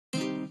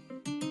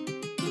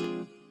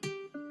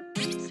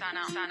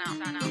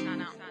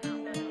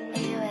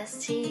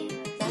AOST,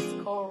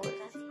 that's cold.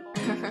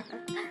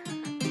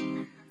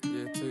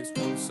 Yeah, it takes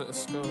one set of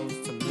skills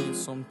to make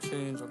some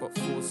change. I got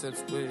 4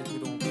 sets weight, we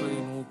don't play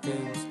no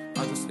games.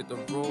 I just hit the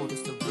road,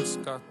 it's the risk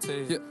I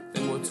take.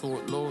 They boy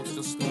talk loads,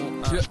 just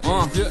know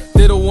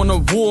They don't wanna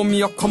war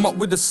me, I come up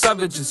with the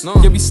savages.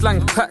 Yeah, we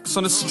slang packs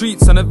on the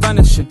streets and they're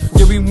vanishing.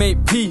 Yeah, we make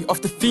P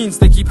off the fiends,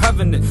 they keep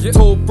having it.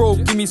 Told bro,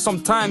 give me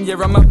some time, yeah,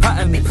 I'm a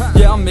pattern it.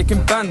 Yeah, I'm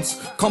making bands,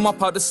 come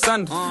up out the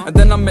stand. And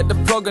then I met the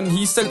plug and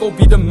he said go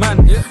be the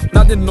man.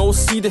 Now they know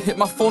C, they hit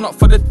my phone up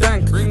for the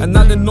dank. And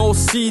now they know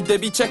C, they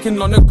be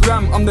checking on the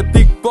gram. I'm the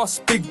big boss,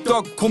 big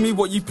dog, call me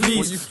what you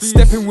please.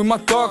 Stepping with my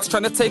dogs,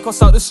 trying to take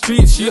us out the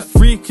streets. She a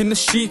freak in the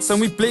sheets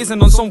and we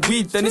blazing on some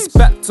weed. Then it's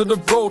back to the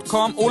road,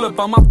 cause I'm all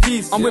about my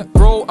peace. I'm with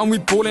bro and we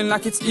ballin'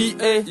 like it's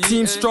EA.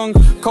 Team strong,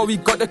 cause we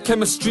got the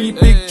chemistry.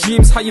 Big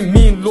dreams, how you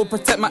mean? Lord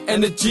protect my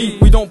energy.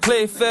 We don't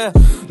play fair,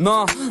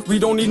 nah, we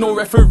don't need no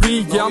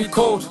referee. Yeah, I'm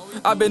cold,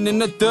 I've been in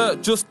the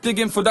dirt, just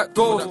digging for that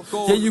gold.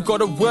 Yeah, you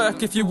gotta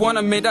work if you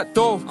wanna make that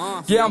dough.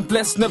 Yeah, I'm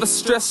blessed, never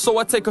stressed, so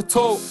I take a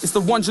toll. It's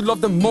the ones you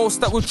love the most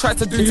that will try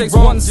to do. It takes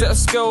one set of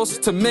skills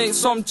to make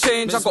some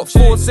change. I got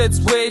 4 sets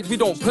weighed, we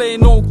don't play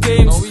no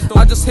games.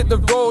 I just hit the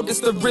road, it's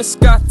the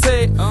risk I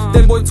take.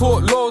 Them boy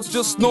talk loads,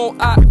 just know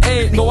I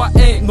ain't. No, I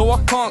ain't, no,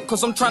 I can't,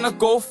 cause I'm trying to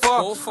go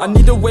far. I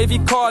need a wavy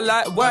car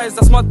like Wise,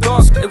 that's my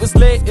dog. It was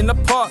late in the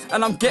park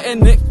and I'm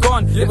getting it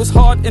gone. It was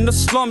hard in the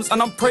slums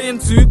and I'm praying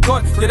to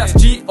God. Yeah, that's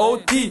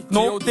G-O-D,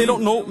 no, they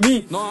don't know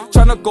me.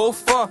 Tryna go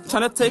far,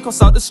 tryna take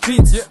us out the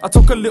streets. I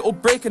took a little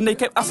break and they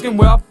kept asking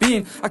where I've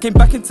been. I came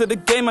back into the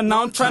game and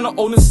now I'm tryna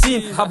own the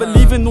scene. I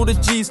believe in all the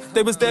G's,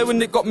 they was there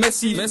when it got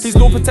messy. Please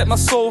Lord protect my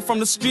soul from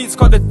the streets,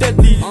 cause they're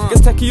deadly.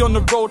 Gets techie on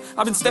the road,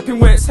 I've been stepping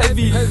where it's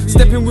heavy.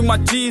 Stepping with my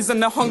G's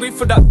and they're hungry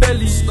for that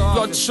belly.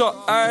 Bloodshot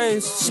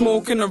eyes,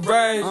 smoke in the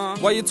ride.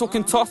 Why you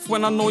talking tough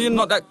when I know you're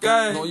not that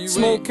guy?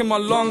 Smoke in my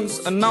lungs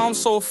and now I'm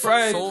so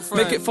fried.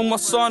 Make it for my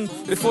son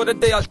before the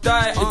day I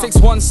die. It takes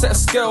one set of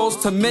skills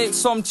to make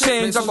some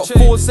change. I got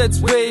 4 sets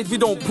weighed, we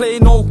don't play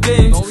no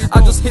games.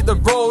 I just hit the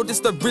road, it's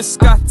the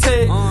risk I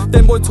take.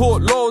 Them boy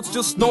talk loads,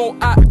 just know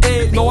I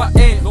ain't. No, I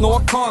ain't, no,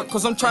 I can't,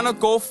 cause I'm tryna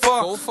go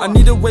far. I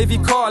need a wavy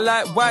car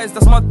like Wise,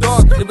 that's my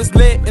dog. It was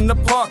late in the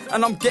park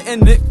and I'm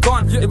getting it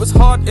gone. It was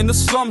hard in the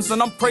slums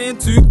and I'm praying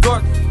to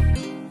God.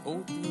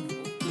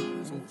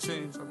 Some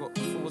change, I got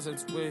 4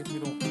 sets weighed, we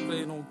don't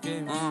play no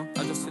games.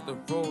 I just hit the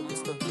road,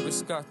 it's the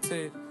risk I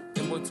take.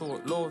 Them boy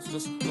talk loads,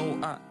 just know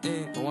I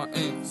ain't. No, I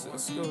ain't. Set of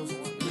skills to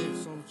make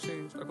some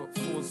change. I got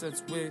 4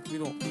 sets weighed, we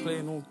don't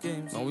play no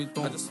games. No, we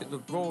don't. I just hit the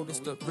road, it's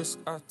the risk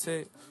I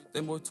take.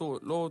 Them boy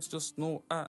talk loads, just know I